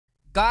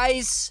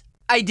Guys,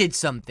 I did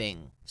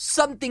something.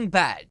 Something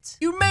bad.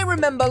 You may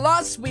remember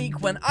last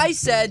week when I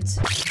said...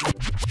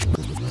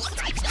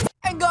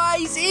 And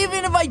guys,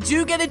 even if I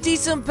do get a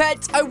decent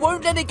pet, I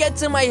won't let it get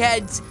to my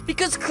head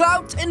because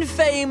clout and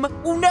fame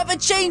will never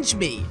change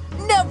me.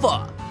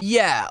 Never.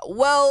 Yeah,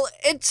 well,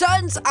 it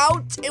turns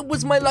out it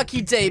was my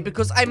lucky day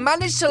because I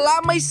managed to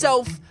land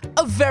myself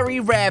a very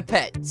rare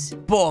pet.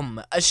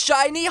 Boom, a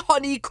shiny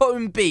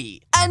honeycomb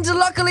bee. And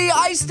luckily,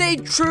 I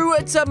stayed true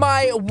to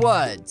my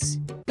words.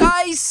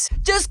 Guys,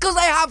 just because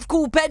I have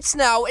cool pets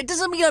now, it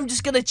doesn't mean I'm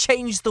just gonna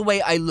change the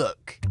way I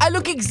look. I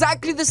look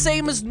exactly the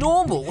same as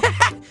normal.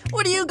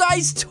 What are you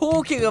guys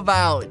talking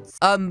about?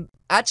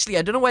 Actually,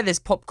 I don't know why there's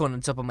popcorn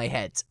on top of my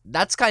head.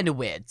 That's kind of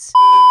weird.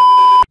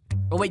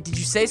 Oh, wait, did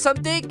you say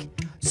something?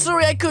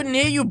 Sorry, I couldn't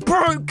hear you,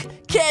 broke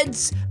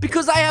kids,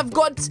 because I have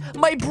got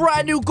my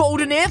brand new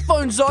golden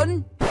earphones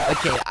on.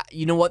 Okay,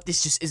 you know what?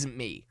 This just isn't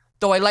me.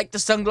 Though I like the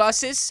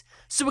sunglasses,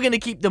 so we're gonna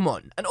keep them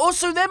on. And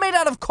also, they're made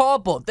out of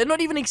cardboard. They're not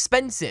even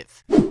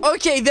expensive.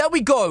 Okay, there we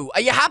go.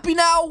 Are you happy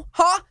now?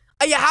 Huh?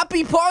 Are you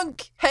happy,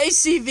 punk? Hey,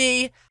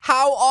 CV.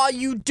 How are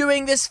you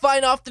doing this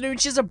fine afternoon?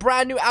 She has a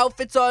brand new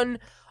outfit on.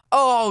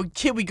 Oh,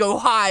 here we go.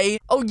 Hi.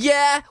 Oh,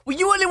 yeah? Well,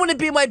 you only want to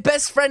be my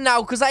best friend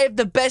now because I have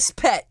the best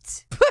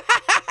pet.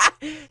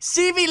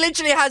 CV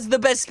literally has the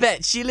best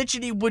pet. She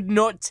literally would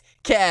not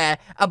care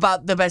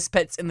about the best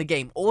pets in the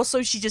game.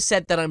 Also, she just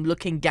said that I'm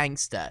looking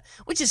gangster,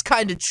 which is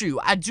kind of true.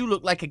 I do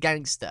look like a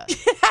gangster.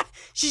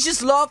 She's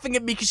just laughing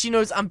at me because she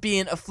knows I'm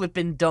being a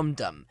flippin'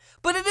 dum-dum.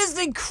 But it is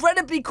an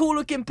incredibly cool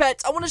looking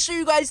pet. I want to show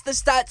you guys the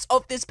stats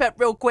of this pet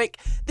real quick.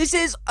 This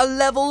is a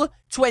level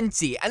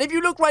 20. And if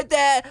you look right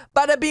there,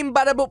 bada bing,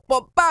 bada boop,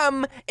 bop,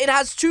 bam, it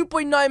has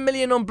 2.9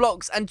 million on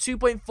blocks and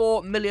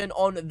 2.4 million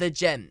on the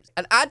gems.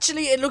 And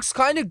actually, it looks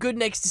kind of good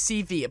next to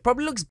CV. It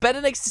probably looks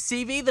better next to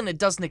CV than it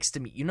does next to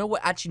me. You know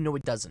what? Actually, no,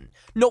 it doesn't.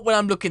 Not when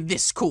I'm looking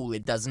this cool,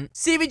 it doesn't.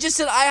 CV just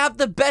said I have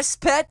the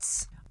best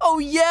pets. Oh,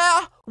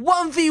 yeah?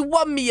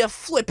 1v1 me, a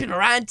flippin'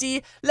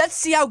 ranty. Let's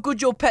see how good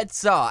your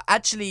pets are.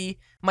 Actually,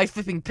 my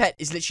flipping pet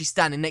is literally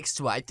standing next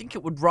to her. I think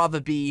it would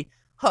rather be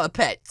her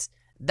pet.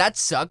 That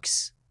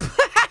sucks.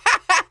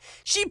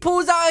 She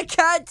pulls out a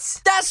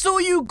cat. That's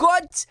all you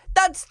got?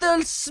 That's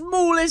the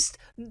smallest,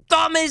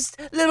 dumbest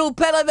little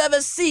pet I've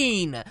ever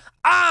seen.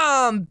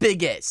 I'm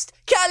biggest.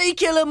 Cali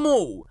kill 'em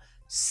all.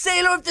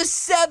 Sailor of the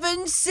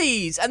 7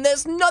 seas, and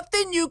there's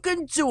nothing you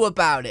can do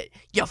about it.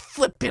 You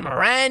flippin'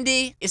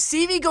 Randy. Is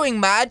CV going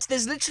mad?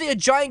 There's literally a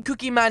giant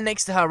cookie man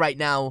next to her right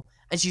now,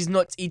 and she's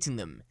not eating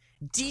them.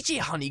 DJ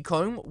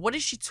Honeycomb, what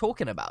is she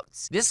talking about?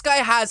 This guy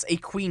has a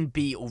queen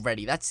bee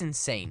already. That's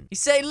insane. He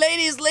say,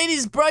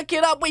 ladies, break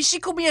it up. Wait, she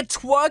called me a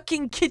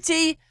twerking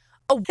kitty?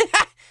 Oh,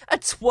 a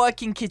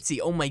twerking kitty.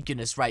 Oh my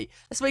goodness, right.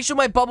 Let's make sure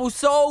my bubble's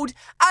sold.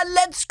 And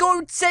let's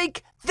go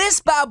take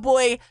this bad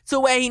boy to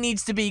where he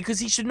needs to be, because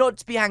he should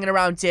not be hanging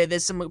around here.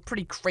 There's some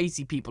pretty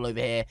crazy people over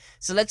here.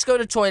 So let's go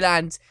to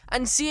Toyland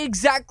and see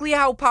exactly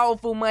how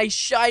powerful my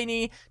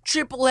shiny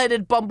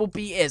triple-headed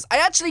bumblebee is. I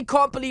actually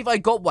can't believe I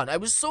got one. I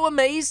was so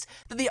amazed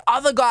that the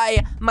other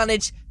guy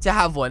managed to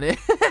have one.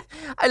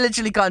 I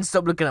literally can't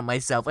stop looking at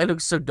myself. I look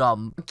so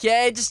dumb.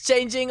 Okay, just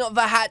changing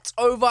the hat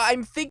over.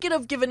 I'm thinking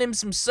of giving him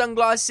some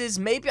sunglasses.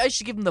 Maybe I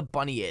should give him the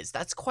bunny ears.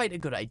 That's quite a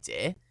good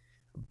idea.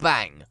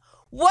 Bang.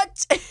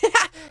 What?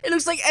 It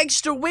looks like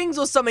extra wings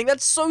or something.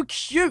 That's so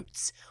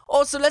cute.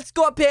 Also, let's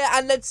go up here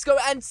and let's go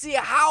and see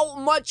how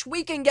much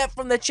we can get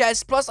from the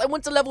chest. Plus, I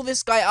want to level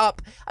this guy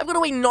up. I've got to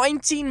wait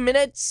 19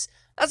 minutes.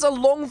 That's a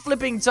long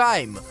flipping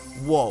time.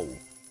 Whoa.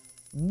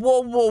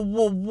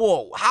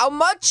 Whoa. How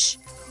much?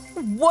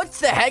 What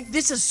the heck?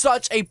 This is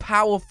such a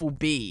powerful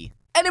bee.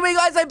 Anyway,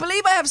 guys, I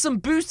believe I have some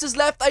boosters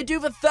left. I do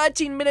for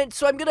 13 minutes,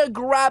 so I'm going to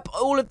grab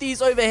all of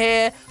these over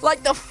here,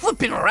 like the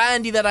flipping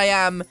Randy that I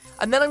am.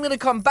 And then I'm going to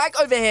come back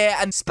over here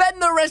and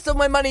spend the rest of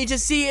my money to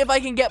see if I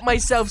can get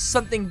myself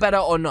something better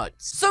or not.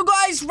 So,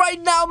 guys,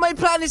 right now, my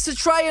plan is to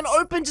try and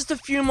open just a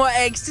few more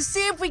eggs to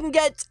see if we can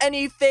get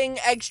anything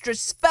extra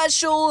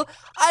special.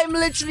 I'm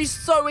literally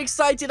so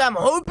excited. I'm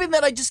hoping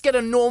that I just get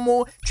a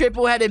normal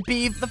triple-headed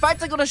bee. The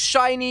fact I got a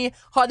shiny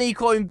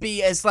honeycomb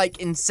bee is, like,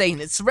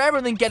 insane. It's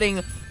rarer than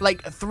getting,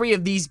 like, 3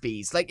 of these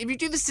bees. Like, if you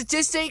do the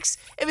statistics,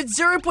 if it's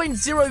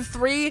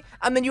 0.03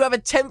 and then you have a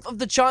 10th of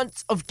the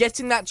chance of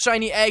getting that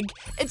shiny egg,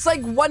 it's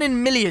like 1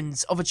 in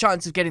millions of a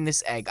chance of getting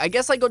this egg. I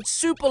guess I got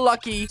super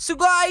lucky. So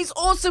guys,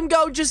 Awesome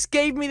Girl just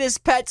gave me this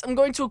pet. I'm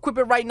going to equip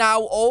it right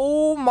now.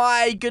 Oh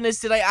my goodness,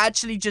 did I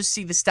actually just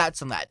see the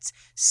stats on that?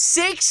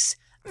 6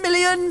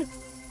 million?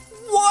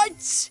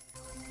 What?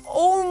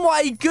 Oh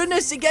my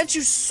goodness, it gets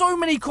you so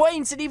many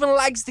coins. It even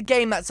lags the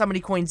game. That's how many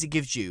coins it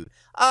gives you.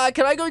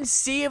 Can I go and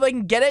see if I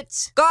can get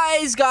it?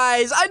 Guys,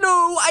 I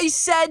know I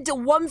said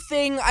one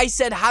thing. I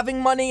said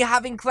having money,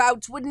 having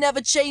clout would never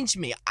change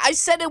me. I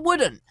said it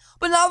wouldn't.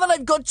 But now that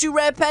I've got 2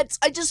 rare pets,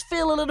 I just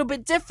feel a little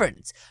bit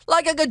different.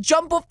 Like I could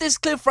jump off this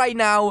cliff right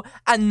now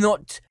and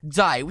not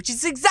die, which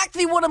is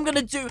exactly what I'm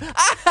gonna do.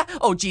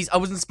 Oh, geez, I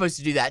wasn't supposed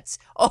to do that.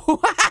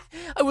 Oh,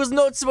 I was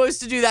not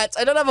supposed to do that.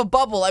 I don't have a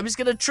bubble. I was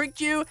gonna trick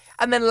you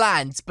and then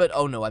land. But,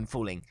 oh no, I'm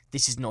falling.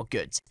 This is not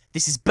good.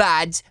 This is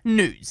bad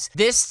news.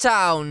 This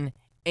town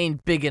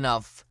ain't big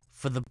enough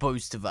for the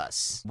both of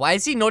us. Why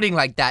is he nodding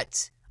like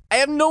that? I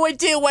have no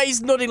idea why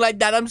he's nodding like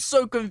that. I'm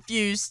so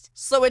confused.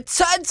 So it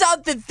turns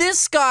out that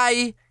this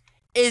guy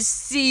is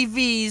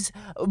CV's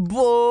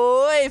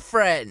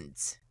boyfriend.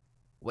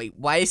 Wait,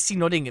 why is he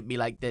nodding at me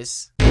like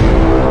this?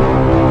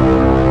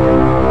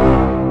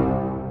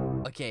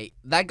 Okay,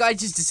 that guy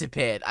just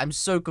disappeared. I'm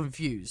so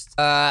confused.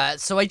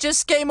 So I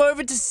just came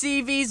over to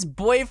CV's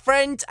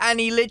boyfriend, and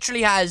he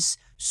literally has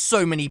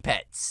so many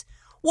pets.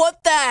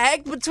 What the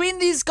heck? Between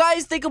these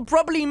guys, they could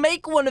probably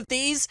make one of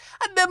these,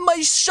 and then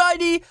my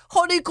shiny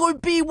Honeycomb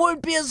bee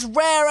won't be as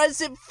rare as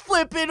it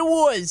flippin'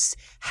 was.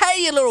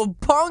 Hey, you little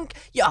punk.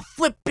 You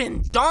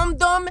flippin'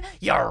 dum-dum.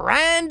 You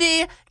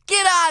randy.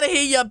 Get out of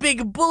here, you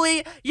big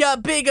bully. You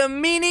big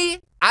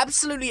meanie.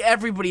 Absolutely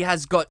everybody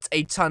has got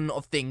a ton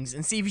of things,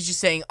 and CV's just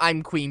saying,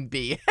 I'm Queen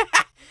Bee.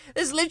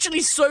 There's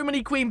literally so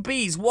many Queen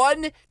Bees.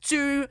 1,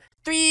 2,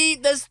 3.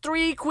 There's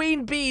 3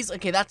 Queen Bees.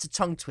 Okay, that's a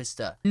tongue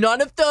twister.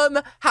 None of them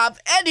have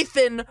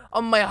anything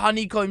on my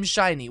Honeycomb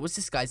shiny. What's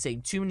this guy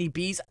saying? Too many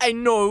bees? I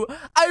know.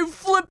 I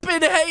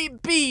flippin'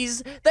 hate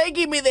bees. They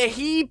give me the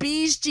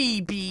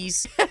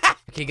he-bees-G-bees.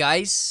 Okay,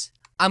 guys.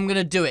 I'm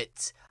gonna do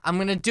it. I'm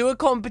gonna do a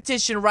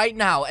competition right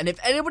now. And if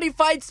anybody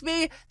fights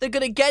me, they're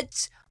gonna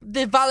get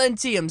the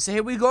Valentium. So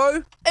here we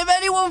go. If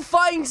anyone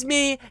finds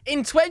me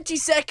in 20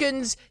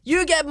 seconds,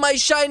 you get my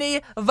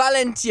shiny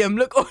Valentium.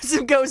 Look,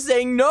 Awesome Girl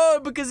saying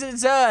no because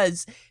it's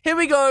hers. Here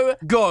we go.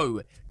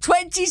 Go.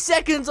 20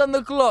 seconds on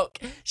the clock.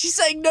 She's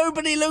saying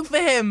nobody look for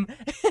him.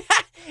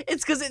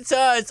 It's because it's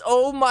hers.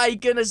 Oh my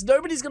goodness.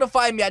 Nobody's going to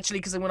find me actually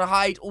because I'm going to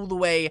hide all the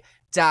way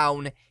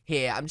down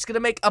here. I'm just going to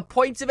make a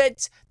point of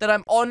it that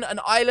I'm on an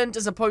island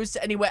as opposed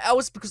to anywhere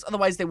else because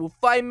otherwise they will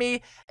find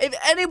me. If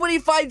anybody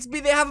finds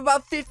me, they have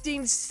about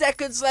 15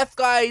 seconds left,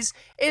 guys.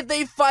 If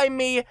they find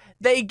me,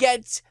 they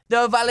get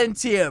the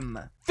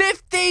Valentium.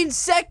 15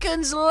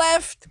 seconds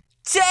left.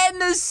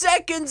 10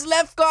 seconds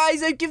left,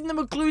 guys. I've given them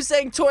a clue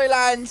saying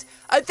Toyland.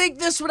 I think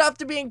this would have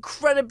to be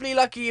incredibly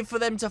lucky for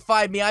them to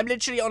find me. I'm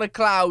literally on a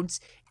cloud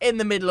in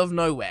the middle of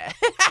nowhere.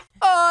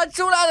 Oh, it's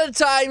all out of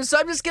time, so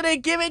I'm just gonna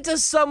give it to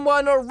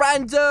someone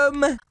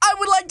random. I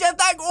would like to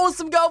thank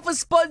Awesome Girl for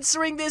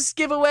sponsoring this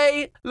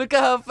giveaway. Look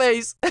at her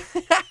face.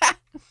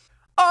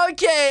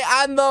 Okay,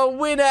 and the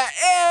winner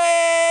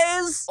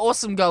is...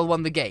 Awesome Girl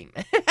won the game.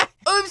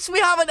 Oops, we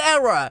have an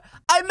error.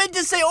 I meant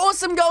to say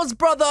Awesome Girl's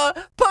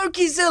brother,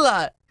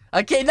 Pokezilla.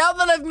 Okay, now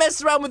that I've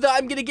messed around with it,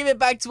 I'm gonna give it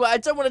back to her. I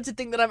don't want her to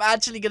think that I'm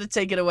actually gonna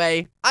take it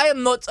away. I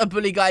am not a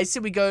bully, guys.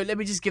 Here we go. Let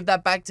me just give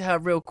that back to her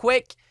real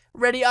quick.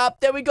 Ready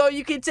up. There we go.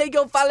 You can take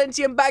your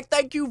Valentium back.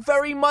 Thank you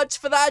very much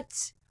for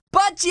that.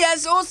 But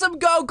yes, Awesome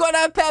Girl got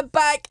her pet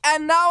back,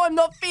 and now I'm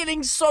not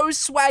feeling so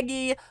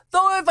swaggy.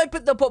 Though if I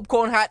put the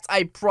popcorn hat,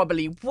 I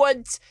probably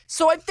would.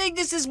 So I think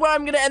this is where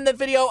I'm going to end the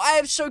video. I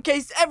have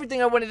showcased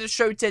everything I wanted to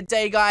show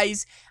today,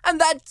 guys.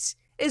 And that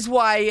is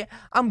why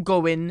I'm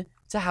going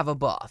to have a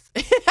bath.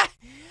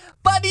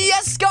 But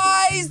yes,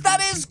 guys,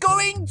 that is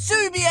going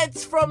to be it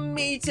from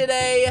me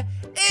today.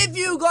 If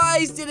you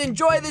guys did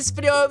enjoy this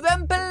video,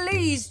 then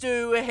please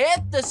do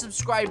hit the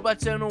subscribe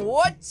button.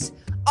 What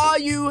are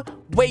you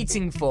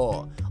waiting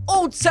for?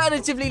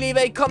 Alternatively, leave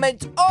a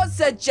comment or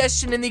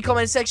suggestion in the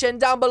comment section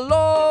down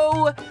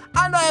below.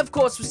 And I, of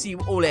course, will see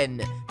you all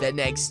in the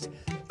next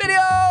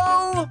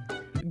video.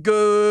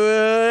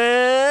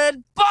 Goodbye.